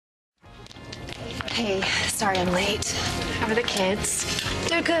Hey, sorry I'm late. How are the kids?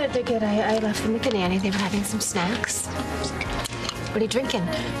 They're good, they're good. I left them with the nanny. They were having some snacks. What are you drinking?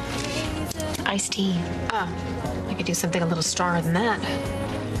 Iced tea. Oh, I could do something a little stronger than that.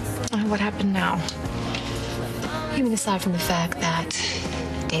 What happened now? You mean aside from the fact that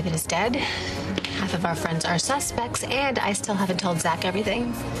David is dead, half of our friends are suspects, and I still haven't told Zach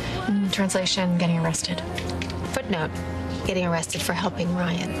everything? Translation, getting arrested. Footnote, getting arrested for helping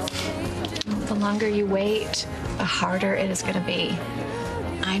Ryan. The longer you wait, the harder it is going to be.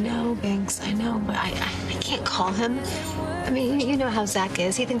 I know, Binks, I know, but I can't call him. I mean, you know how Zach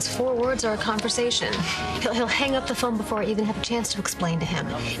is. He thinks 4 words are a conversation. He'll hang up the phone before I even have a chance to explain to him.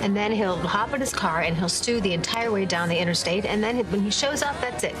 And then he'll hop in his car and he'll stew the entire way down the interstate. And then when he shows up,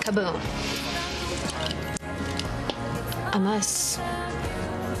 that's it. Kaboom. Unless...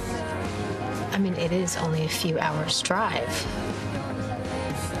 I mean, it is only a few hours' drive.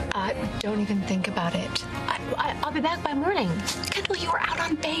 Don't even think about it. I'll be back by morning. Kendall, you were out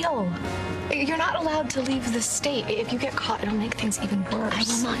on bail. You're not allowed to leave the state. If you get caught, it'll make things even worse. I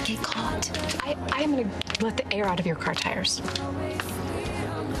will not get caught. I'm gonna let the air out of your car tires.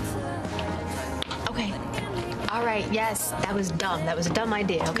 Okay. All right, yes, that was dumb. That was a dumb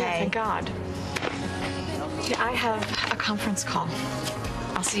idea, okay? Yeah, thank God. Yeah, I have a conference call.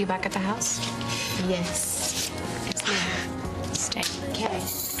 I'll see you back at the house. Yes. It's me. Stay. Okay.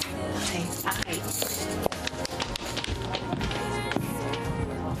 Okay, bye.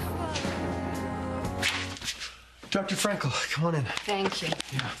 Dr. Frankel, come on in. Thank you.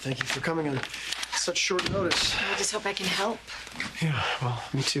 Yeah, thank you for coming on such short notice. I just hope I can help. Yeah, well,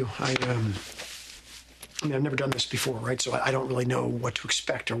 me too. I mean, I've never done this before, right? So I don't really know what to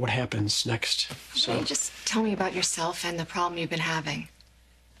expect or what happens next. So Hey, just tell me about yourself and the problem you've been having.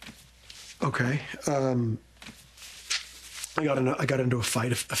 okay. I got into a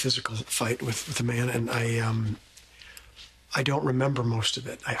fight, a physical fight with a man, and I don't remember most of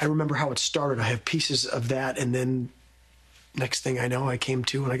it. I remember how it started. I have pieces of that, and then next thing I know, I came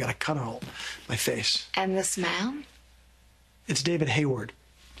to and I got a cut on my face. And this man? It's David Hayward.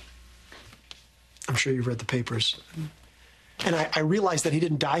 I'm sure you've read the papers. And I realized that he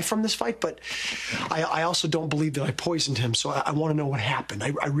didn't die from this fight, but I also don't believe that I poisoned him, so I want to know what happened.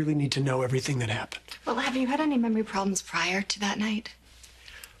 I really need to know everything that happened. Well, have you had any memory problems prior to that night?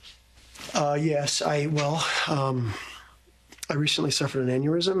 Yes, I recently suffered an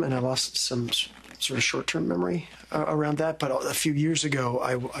aneurysm, and I lost some sort of short-term memory around that. But a few years ago,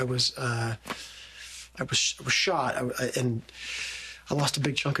 I was shot, and I lost a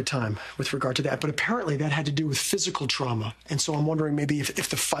big chunk of time with regard to that. But apparently that had to do with physical trauma. And so I'm wondering maybe if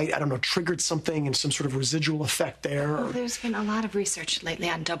the fight, I don't know, triggered something and some sort of residual effect there. Well, there's been a lot of research lately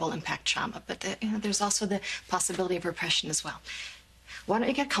on double impact trauma, but there's also the possibility of repression as well. Why don't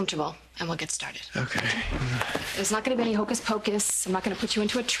you get comfortable and we'll get started. Okay. There's not going to be any hocus pocus. I'm not going to put you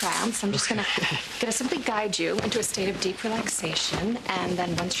into a trance. I'm just going to simply guide you into a state of deep relaxation. And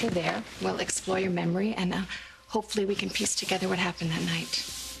then once you're there, we'll explore your memory and hopefully we can piece together what happened that night.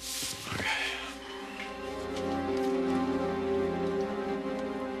 Okay.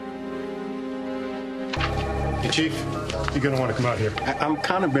 Hey, Chief, you're gonna want to come out here. I'm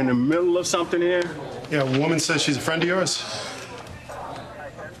kind of in the middle of something here. Yeah, a woman says she's a friend of yours.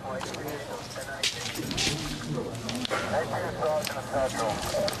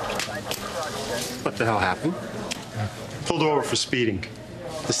 What the hell happened? Pulled over for speeding.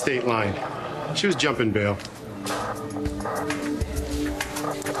 The state line. She was jumping bail.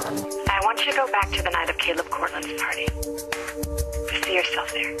 I want you to go back to the night of Caleb Cortland's party. You see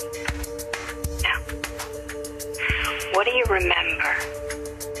yourself there. Now, what do you remember?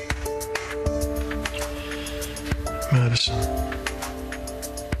 Madison.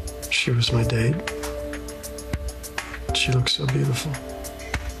 She was my date. She looked so beautiful.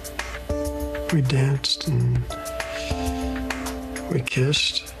 We danced and we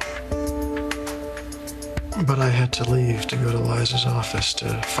kissed. But I had to leave to go to Liza's office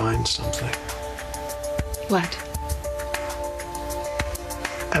to find something. What?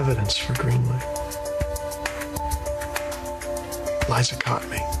 Evidence for Greenlee. Liza caught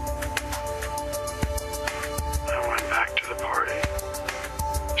me. I went back to the party.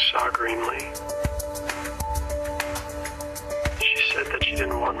 Saw Greenlee. She said that she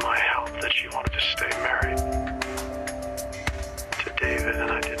didn't want my help, that she wanted to stay married to David,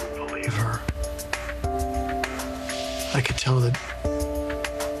 and I didn't believe her. I could tell that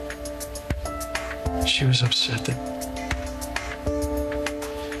she was upset that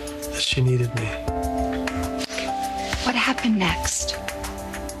she needed me. What happened next?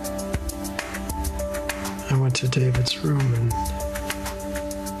 I went to David's room and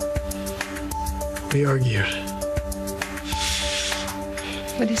We argued.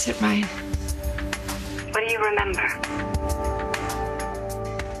 What is it, Ryan? What do you remember?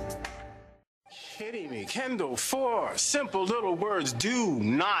 Kidding me, Kendall. 4 simple little words. Do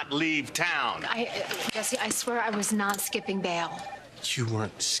not leave town. Jesse, I swear I was not skipping bail. You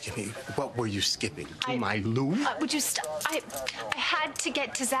weren't skipping. What were you skipping? To my loo? Would you I had to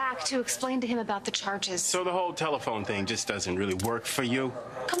get to Zach to explain to him about the charges. So the whole telephone thing just doesn't really work for you?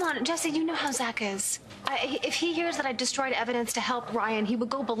 Come on, Jesse, you know how Zach is. If he hears that I destroyed evidence to help Ryan, he would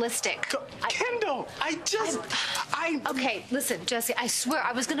go ballistic. Kendall, Okay, listen, Jesse, I swear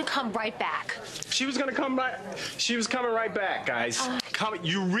I was gonna come right back. She was gonna come right. She was coming right back, guys.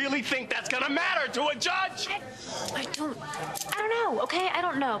 You really think that's gonna matter to a judge? I don't know, okay? I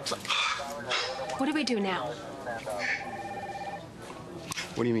don't know. What do we do now?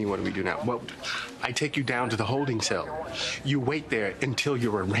 What do you mean, what do we do now? Well, I take you down to the holding cell. You wait there until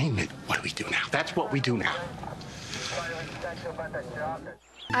your arraignment. What do we do now? That's what we do now.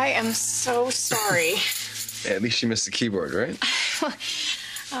 I am so sorry. At least she missed the keyboard, right?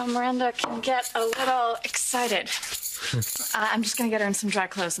 Miranda can get a little excited. I'm just gonna get her in some dry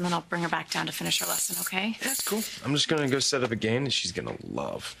clothes and then I'll bring her back down to finish her lesson, okay? That's cool. I'm just gonna go set up a game that she's gonna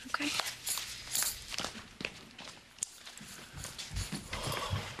love. Okay.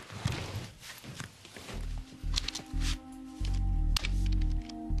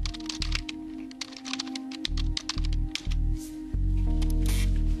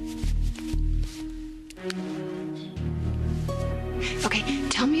 Okay,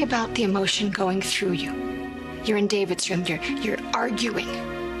 tell me about the emotion going through you. You're in David's room, you're arguing.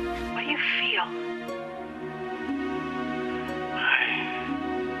 What do you feel?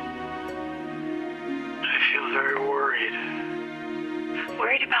 I feel very worried.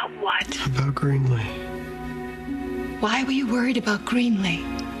 Worried about what? About Greenlee. Why were you worried about Greenlee?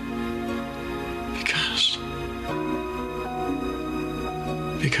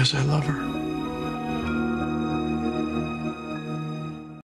 Because I love her.